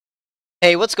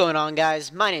Hey, what's going on,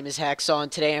 guys? My name is Hacksaw,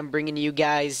 and today I'm bringing you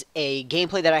guys a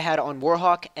gameplay that I had on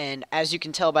Warhawk, and as you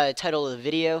can tell by the title of the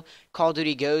video, Call of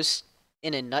Duty Ghosts,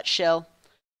 in a nutshell,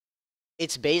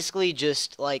 it's basically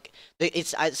just, like,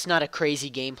 it's not a crazy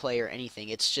gameplay or anything,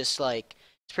 it's just, like,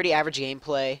 it's pretty average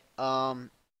gameplay, I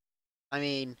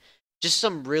mean, just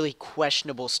some really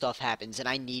questionable stuff happens, and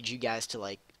I need you guys to,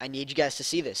 I need you guys to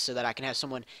see this so that I can have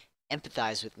someone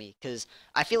empathize with me, because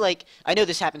I feel like I know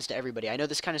this happens to everybody. I know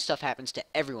this kind of stuff happens to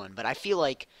everyone, but I feel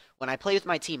like when I play with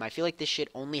my team, I feel like this shit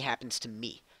only happens to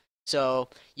me. So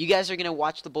you guys are gonna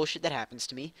watch the bullshit that happens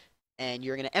to me, and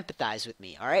you're gonna empathize with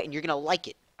me, all right? And you're gonna like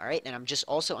it, all right? And I'm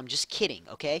just kidding,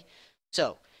 okay?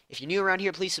 So if you're new around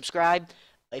here, please subscribe.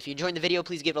 If you enjoyed the video,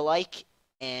 please give it a like.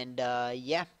 And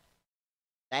yeah,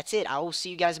 that's it. I will see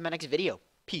you guys in my next video.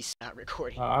 Peace. Not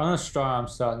recording. I'm gonna strong arm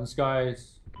stun. This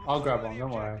guy's. I'll grab one,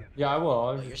 don't worry. Yeah, I will.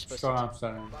 I'll You're supposed strong to. arm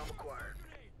stun him.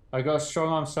 I got a strong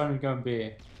arm stun going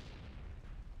B.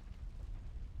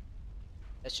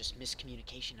 That's just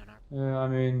miscommunication on our. Yeah, I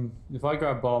mean, if I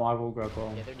grab bomb, I will grab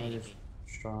bomb. Yeah, they're nading me.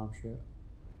 Strong arm shit.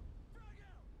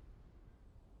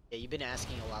 Yeah, you've been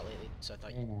asking a lot lately, so I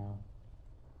thought Hey now.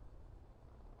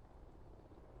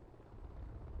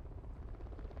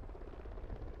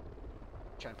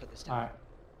 Trying to put this down. Alright.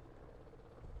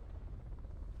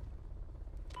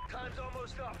 Time's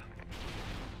almost up.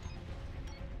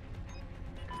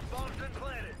 Bomb's been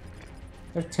planted.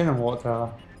 There's 10 in water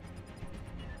tower.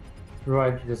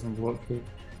 Right, doesn't work here.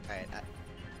 Alright,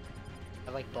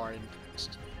 I like Barn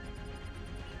first.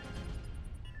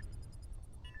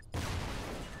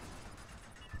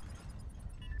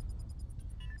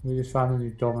 We just found a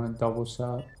new dominant double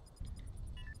set.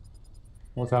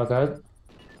 Water tower dead.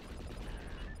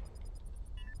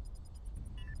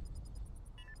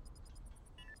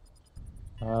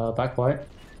 Back white.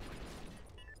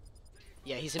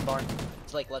 Yeah, he's in Barn.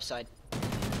 It's like left side.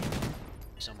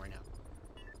 Somewhere now.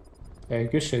 Hey,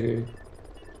 good shit, dude.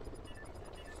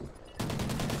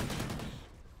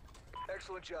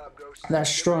 Excellent job, Ghost. That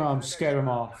strong arm scared him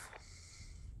off.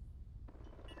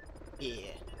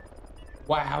 Yeah.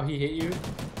 Wow, he hit you.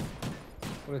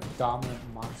 What a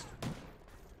dominant monster.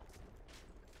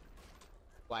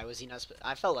 Why was he not?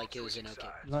 I felt like it was an okay.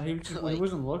 No, he, was just, Like, he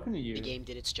wasn't looking at you. The game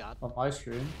did its job. On my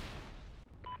screen.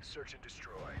 Search and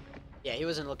destroy. Yeah, he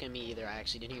wasn't looking at me either. I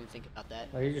actually didn't even think about that.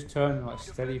 Like, he just turned like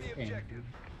steady Defend the aim. objective.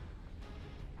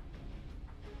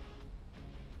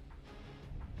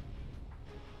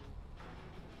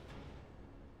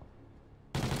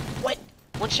 What?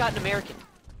 One shot in American.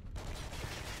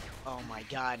 Oh my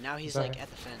god, now he's Sorry. like at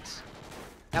the fence.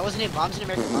 That wasn't him. Bombs in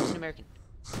American. Bombs in American.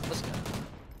 Let's go.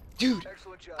 Dude,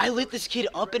 Excellent job. I lit this kid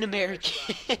up in American.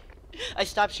 I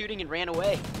stopped shooting and ran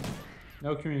away.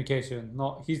 No communication.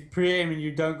 Not. He's pre-aiming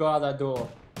you. Don't go out that door.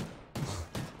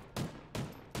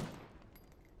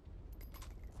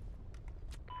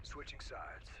 Switching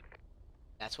sides.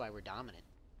 That's why we're dominant.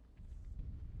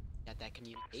 Got that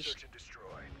communication. Search and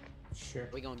destroy. Sure. Are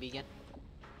we going B again?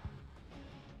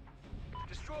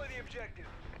 Destroy the objective.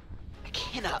 I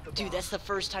cannot. Dude, that's the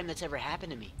first time that's ever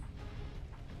happened to me.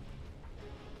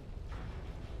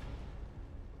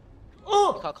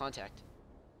 Oh! Call contact.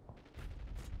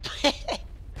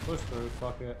 Push through.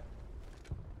 Fuck it.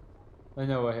 They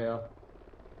know we're here.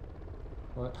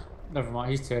 What? Never mind.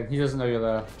 He's 10. He doesn't know you're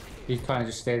there. He's kind of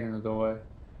just staying in the doorway.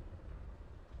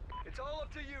 It's all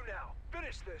up to you now.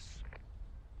 Finish this.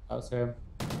 That's him.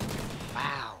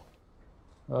 Wow.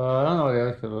 I don't know what the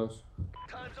other kid was.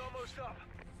 Time's almost up.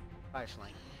 Fire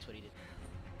flank. That's what he did.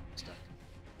 Stuck.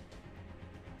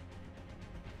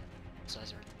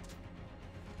 Size right.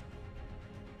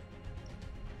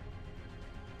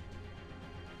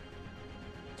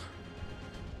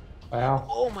 Wow.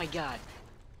 Oh my god.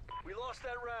 We lost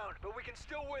that round, but we can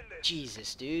still win this.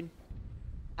 Jesus, dude.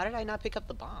 How did I not pick up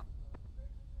the bomb?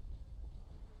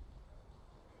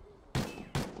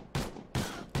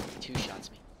 Two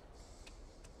shots me.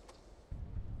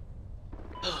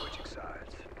 Switching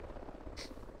sides.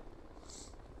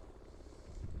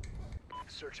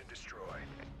 Search and destroy.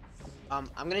 I'm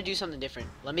gonna do something different.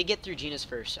 Let me get through Gina's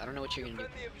first. I don't know what you're gonna do.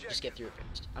 Defend the Just get through it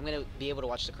first. I'm gonna be able to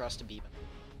watch the cross to B.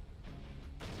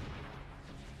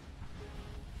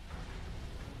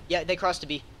 Yeah, they crossed to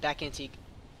B. Back antique.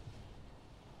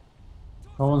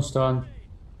 No one's done.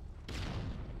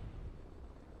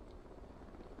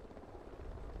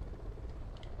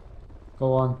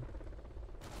 Go on.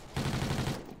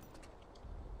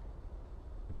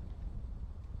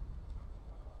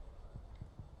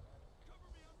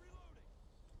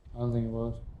 I don't think it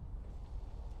was.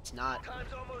 It's not.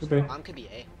 Time's almost Could be. up. Bomb could be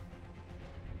A.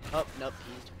 Oh, nope.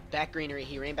 He's back greenery.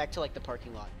 He ran back to like the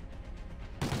parking lot.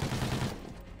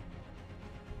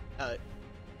 Uh,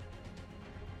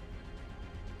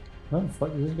 Where the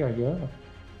fuck did this guy go?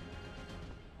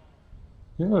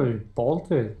 He's literally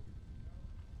bolted.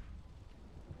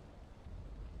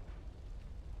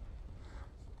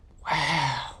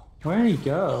 Wow. Where did he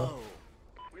go? oh.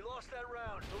 We lost that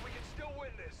round, but we can still win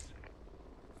this.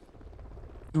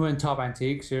 He went top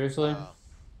antique, seriously? Oh.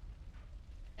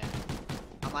 Yeah.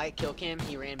 On my kill cam,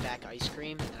 he ran back ice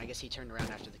cream, and I guess he turned around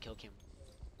after the kill cam.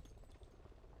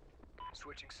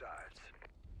 Switching sides.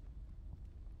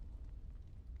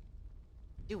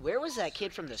 Dude, where was that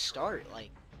kid from the start? Like,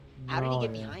 how did he No get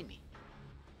idea. behind me?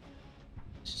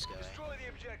 Let's just go away. Destroy the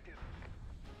objective.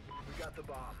 We got the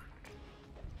bomb.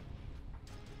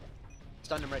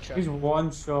 Stunned him, retro. He's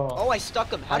one shot. Oh, I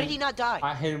stuck him. How did he not die?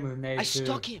 I hit him with a nade I too.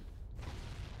 stuck him.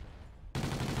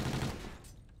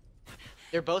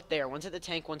 They're both there. One's at the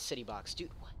tank, one's city box. Dude,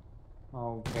 what?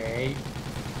 Okay.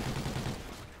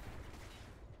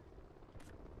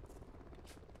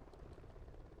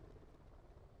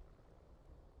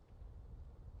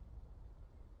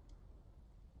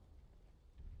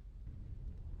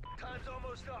 Time's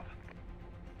almost up.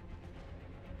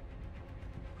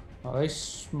 Are they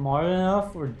smart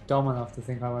enough or dumb enough to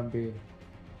think I went B?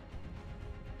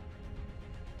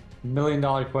 $1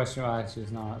 million question. Well, actually,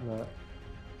 it's not, but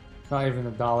it's not even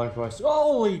a dollar question.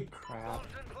 Holy crap! Bomb's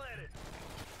been planted.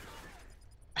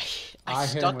 I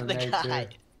hit him stuck with the nade, guy.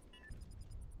 too.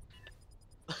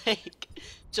 Like,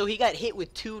 so he got hit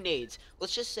with 2 nades.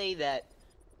 Let's just say that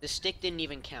the stick didn't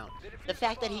even count. The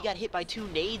fact that he got hit by 2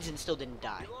 nades and still didn't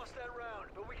die. We lost that round,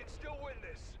 but we can still win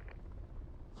this.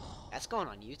 That's going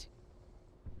on YouTube.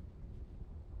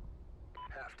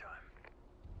 Halftime.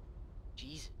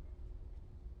 Jeez.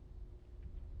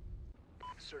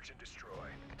 Search and destroy.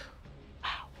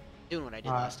 Wow. Doing what I did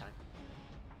Alright. last time.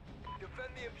 Defend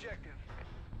the objective.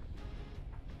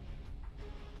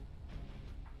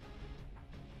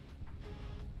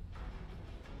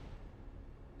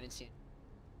 I didn't see it.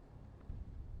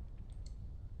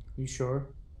 You sure?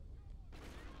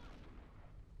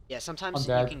 Yeah, sometimes I'm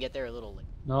you dead. can get there a little late.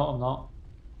 No, I'm not.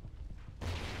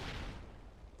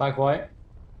 Black white.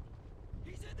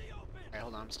 Alright,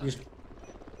 hold on, I'm You stunned.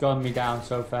 just gunned me down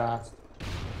so fast.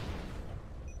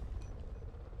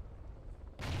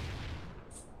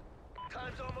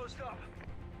 Time's almost up.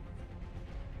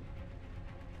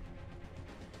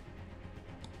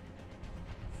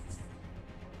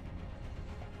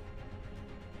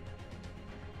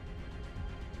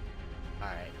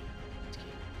 Alright. Let's keep-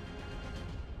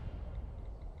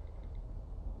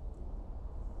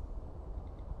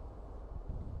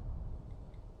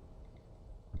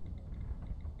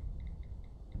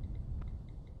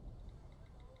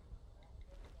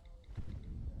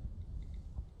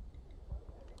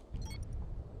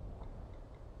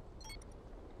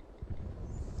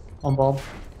 On Bob.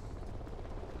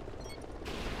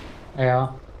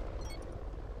 Yeah.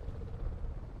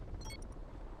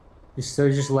 He's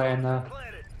still just laying there.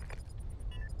 Planted.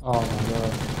 Oh my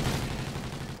god.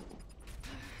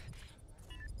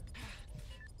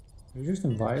 You just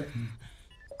invited him.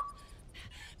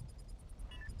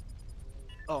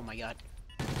 Oh my god.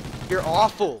 You're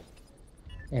awful!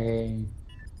 Hey.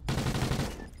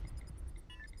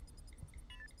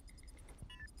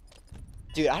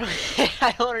 Dude, I don't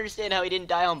I don't understand how he didn't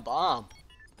die on bomb.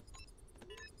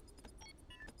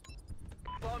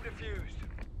 Bomb defused.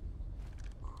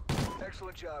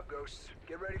 Excellent job, Ghosts.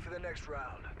 Get ready for the next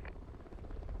round.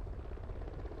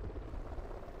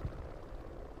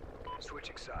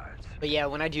 Switching sides. But yeah,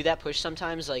 when I do that push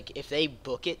sometimes, like, if they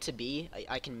book it to B,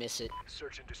 I can miss it.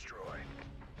 Search and destroy.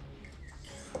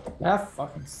 That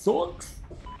fucking sucks.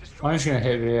 Destroy. I'm just gonna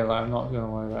hit B, like, I'm not gonna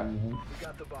worry about anything. We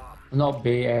got the bomb. I'm not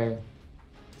B, A.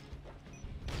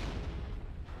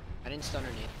 I didn't stun her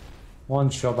nade. One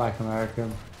shot back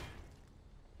American.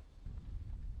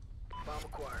 Bomb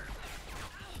acquired.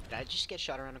 Did I just get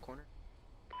shot around the corner?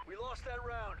 We lost that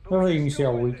round, but Hopefully we you can see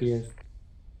how win weak he this. is.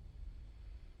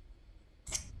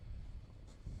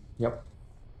 Yep.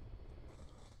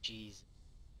 Jeez.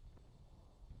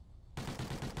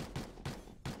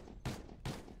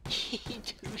 He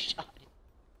 2-shot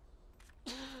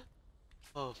it.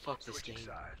 Oh, fuck this Switching game.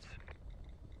 sides.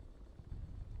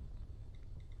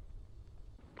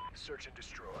 Search and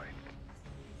destroy.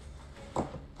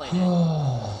 Play it.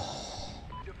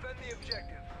 Defend the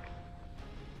objective.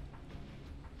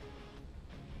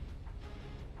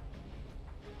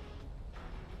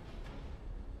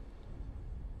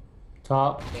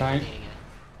 Top, Yeah, tank. nading it.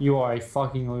 You are a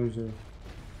fucking loser.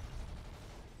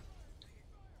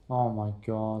 Oh my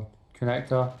god.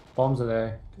 Connector. Bombs are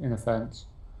there. In the fence.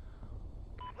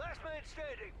 Last man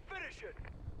standing. Finish it.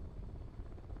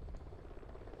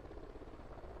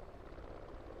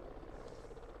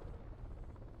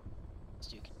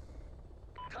 Duke.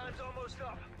 Time's almost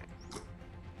up.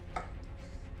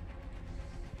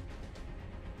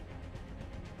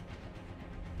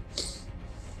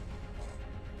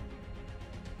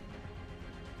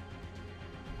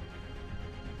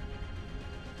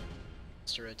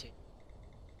 To rotate.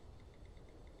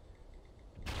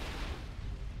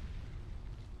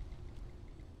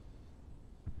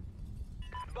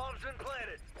 Bomb's been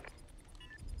planted.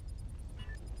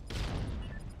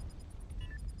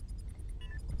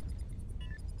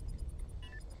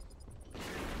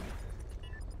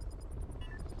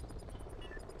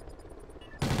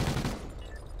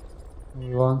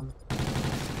 Move on.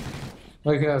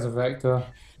 Look at it as a vector.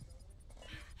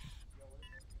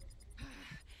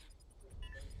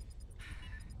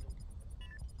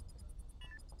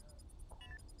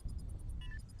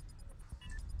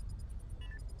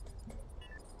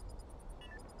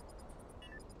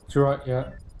 It's right, yeah.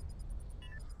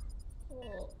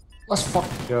 Let's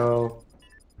fucking go.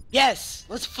 Yes!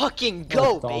 Let's fucking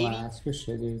go, What a baby! dumbass. Good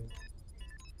shit, dude.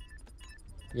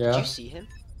 Did Yeah. you see him?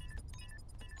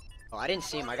 Oh, I didn't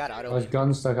see him. I got auto. His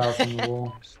gun stuck out from the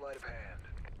wall. Sleight of hand.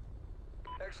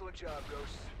 Excellent job,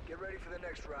 Ghosts. Get ready for the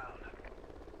next round.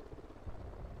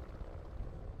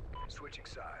 Switching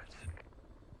sides.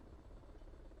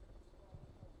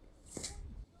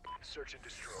 Search and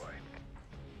destroy.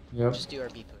 Yep. Just do our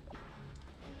B put.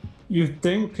 You'd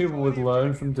think people would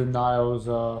learn from Denial's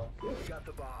Got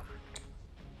the bomb.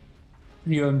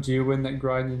 UMG win that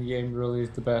grinding the game really is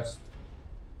the best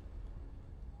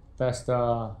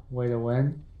way to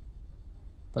win.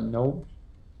 But nope.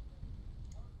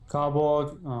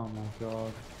 Cardboard, oh my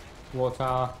god.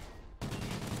 Water.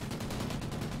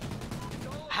 It's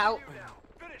all up How- to you now.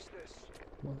 Finish this.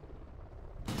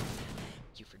 Thank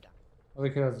you for dying. I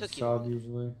think it has a Took you sub long.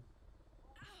 usually.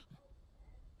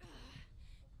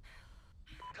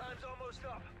 Time's almost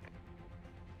up.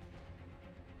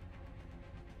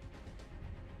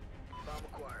 Bomb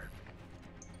acquired.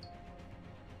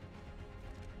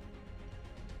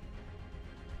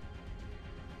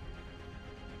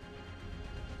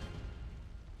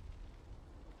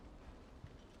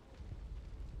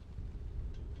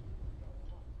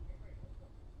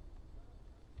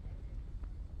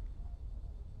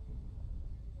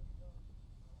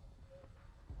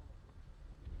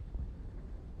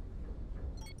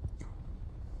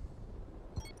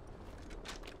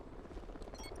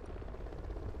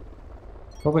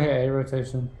 Probably hit A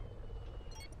rotation.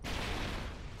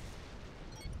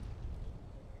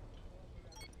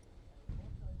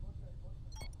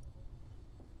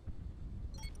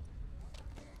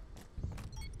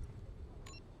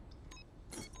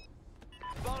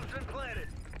 Bomb's been planted.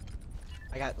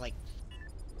 I got like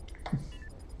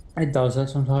It does that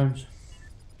sometimes.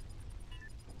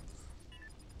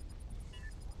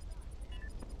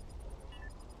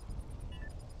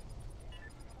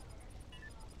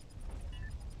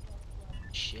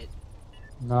 shit.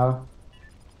 No.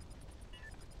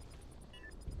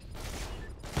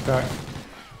 Okay.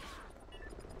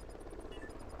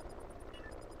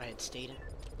 I had stayed in.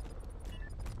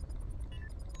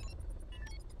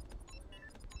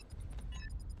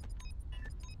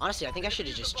 Honestly, I think I should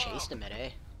have just chased him at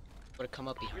A. Would have come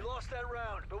up We behind. lost that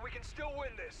round, but we can still win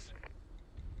this.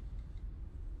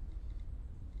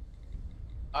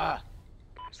 Ah!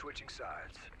 Switching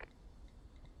sides.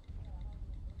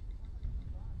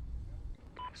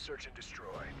 Search and destroy.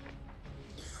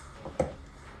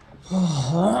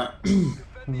 I'm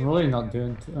really not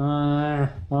doing. I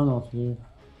don't know what to do.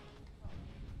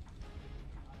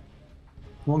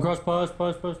 One cross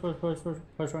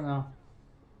push right now.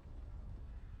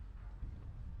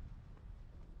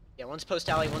 Yeah, one's post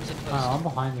alley, one's in post. Ah, I'm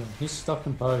behind him. He's stuck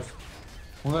in post.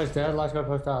 One guy's dead. Last guy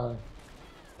post alley.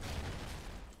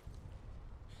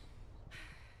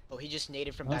 Oh, he just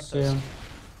naded from I back see post. him.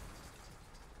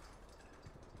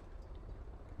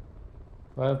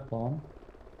 Do I have bomb?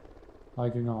 I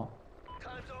do not.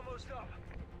 Time's almost up.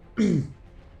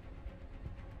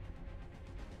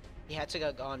 He had to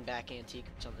go gone back antique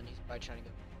or something. He's probably trying to go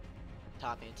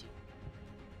top antique.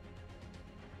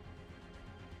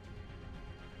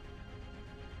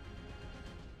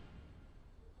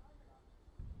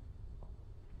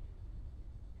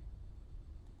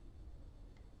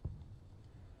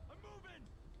 I'm moving.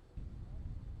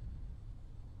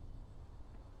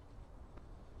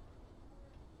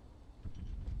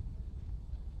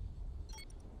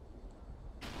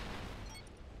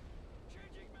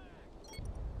 Changing mag.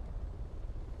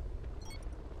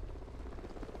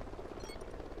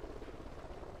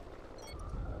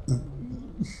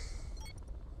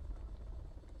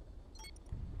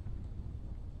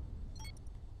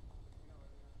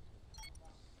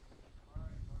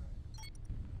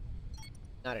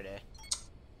 Not today.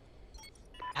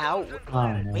 How? Oh,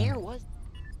 no. Where was?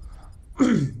 Do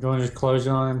you want to just close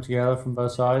in on them together from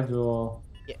both sides, or?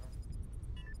 Yeah.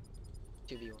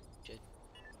 2v1. Shit.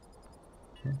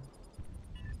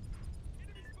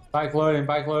 Bike loading,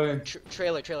 bike loading.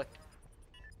 Trailer. Okay.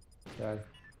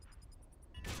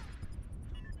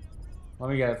 Let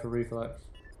me get it for reflex.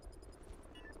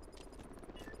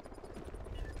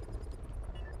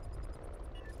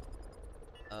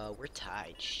 We're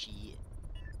tied. Shit. We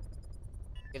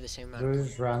have the same amount. Do Of we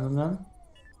just random then?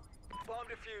 Bomb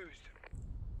defused.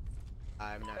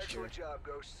 I'm not sure. Excellent job,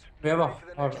 Ghosts. We have a Ready for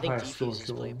the hard next think high defuse score is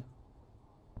kill. played.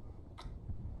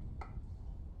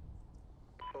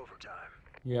 overtime.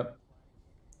 Yep.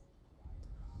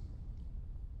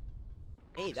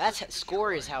 Hey,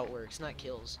 score is how it works, not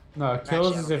kills. No, Actually,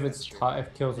 kills I is don't if think it's that's true. tied.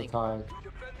 If kills are Think- tied, Defend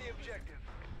the objective.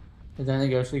 and then it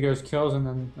goes kills and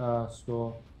then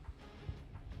score.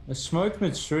 A smoke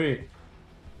mid street.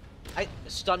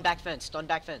 Stun back fence.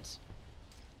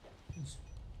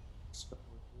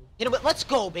 You know what? Let's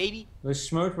go, baby. They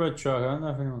smoked red truck. I don't know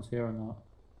if anyone's here or not.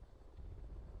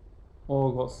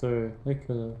 All got through. They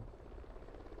could have.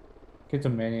 Get the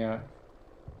maniac.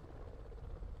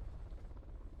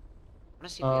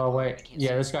 Oh wait,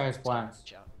 yeah, this guy has plans.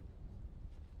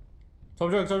 Top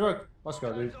joke. Let's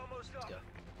go, dude. Time's almost up. Go.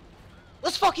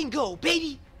 Let's fucking go,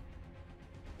 baby.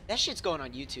 That shit's going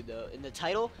on YouTube though. In the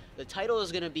title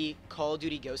is gonna be Call of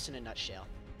Duty Ghosts in a nutshell.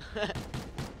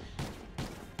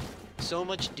 So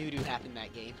much doo-doo happened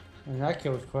that game. And that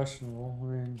kill was questionable. I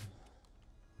mean,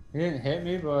 he didn't hit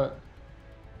me, but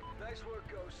Nice work,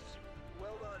 Ghosts.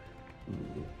 Well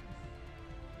done.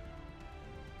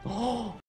 oh.